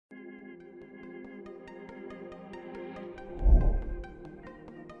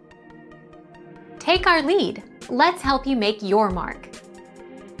Take our lead. Let's help you make your mark.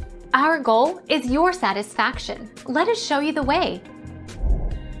 Our goal is your satisfaction. Let us show you the way.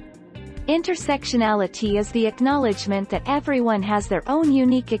 Intersectionality is the acknowledgement that everyone has their own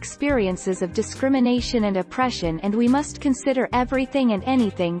unique experiences of discrimination and oppression, and we must consider everything and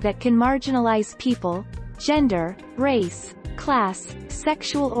anything that can marginalize people, gender, race, class,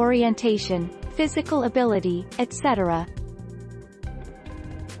 sexual orientation, physical ability, etc.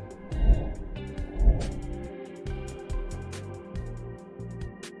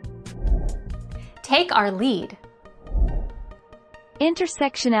 Take our lead.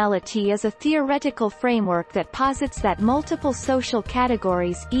 Intersectionality is a theoretical framework that posits that multiple social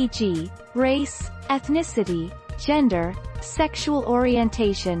categories, e.g., race, ethnicity, gender, sexual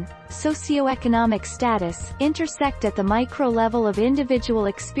orientation, socioeconomic status, intersect at the micro-level of individual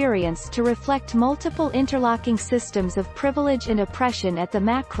experience to reflect multiple interlocking systems of privilege and oppression at the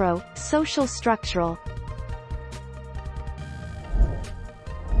macro, social structural.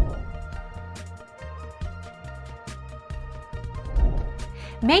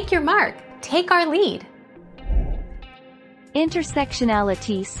 Make your mark. Take our lead.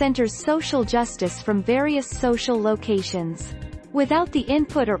 Intersectionality centers social justice from various social locations. Without the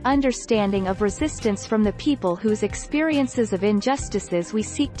input or understanding of resistance from the people whose experiences of injustices we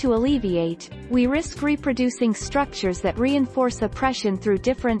seek to alleviate, we risk reproducing structures that reinforce oppression through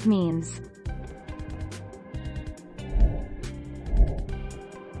different means.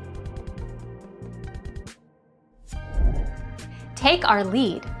 Take our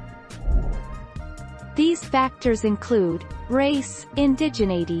lead. These factors include race,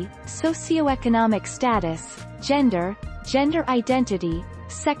 indigeneity, socioeconomic status, gender, gender identity,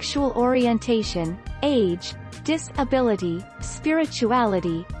 sexual orientation, age, disability,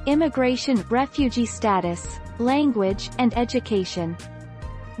 spirituality, immigration, refugee status, language, and education.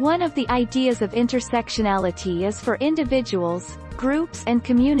 One of the ideas of intersectionality is for individuals, groups, and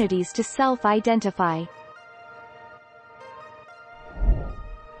communities to self-identify.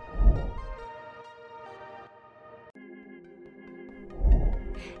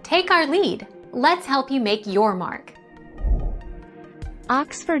 Take our lead. Let's help you make your mark.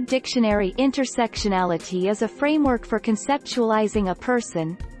 Oxford Dictionary. Intersectionality is a framework for conceptualizing a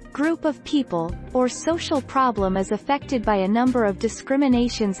person, group of people, or social problem as affected by a number of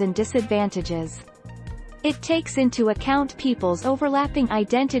discriminations and disadvantages. It takes into account people's overlapping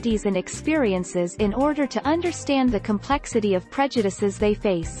identities and experiences in order to understand the complexity of prejudices they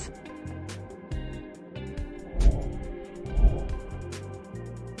face.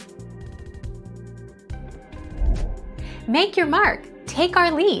 Make your mark. Take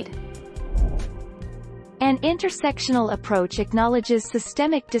our lead. An intersectional approach acknowledges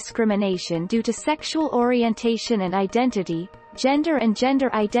systemic discrimination due to sexual orientation and identity, gender and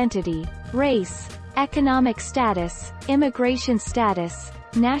gender identity, race, economic status, immigration status,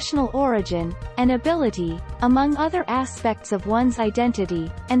 national origin, and ability, among other aspects of one's identity,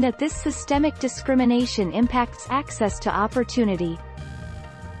 and that this systemic discrimination impacts access to opportunity.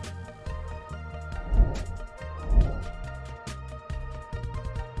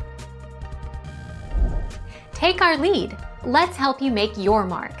 Take our lead. Let's help you make your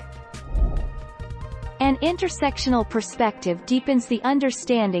mark. An intersectional perspective deepens the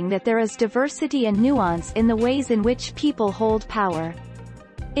understanding that there is diversity and nuance in the ways in which people hold power.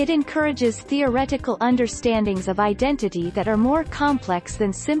 It encourages theoretical understandings of identity that are more complex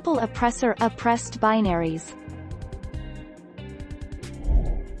than simple oppressor-oppressed binaries.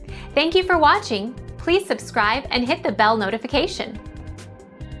 Thank you for watching. Please subscribe and hit the bell notification.